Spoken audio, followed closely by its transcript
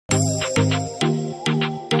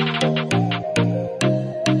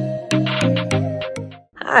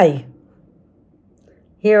Hi.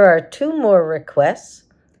 Here are 2 more requests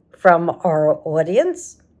from our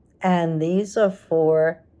audience, and these are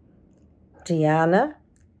for Diana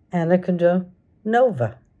and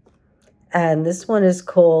Ankudinova. And this one is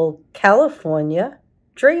called California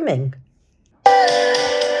Dreaming.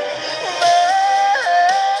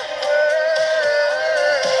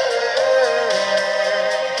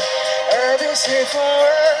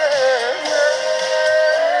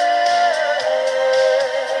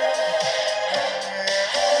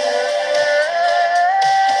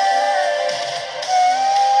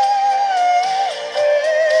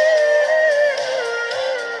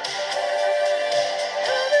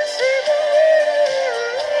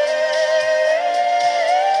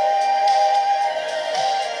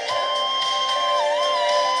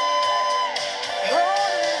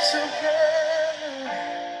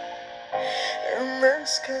 The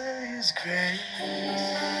sky is gray.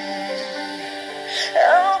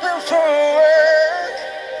 I've been for a walk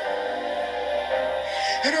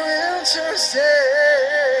in a winter's day,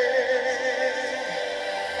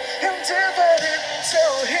 and if I didn't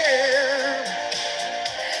tell him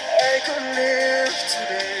I could live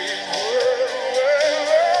today.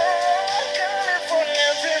 California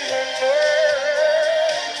dreaming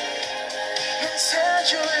inside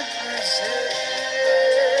your embrace.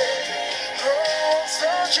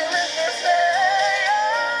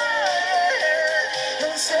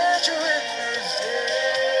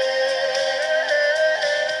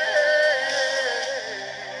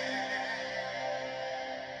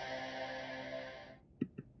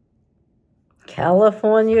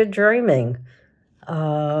 California Dreaming.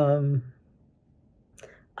 I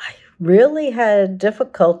really had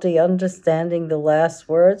difficulty understanding the last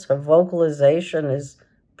words. Her vocalization is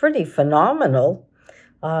pretty phenomenal.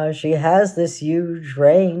 She has this huge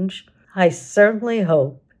range. I certainly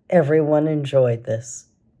hope everyone enjoyed this.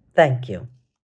 Thank you.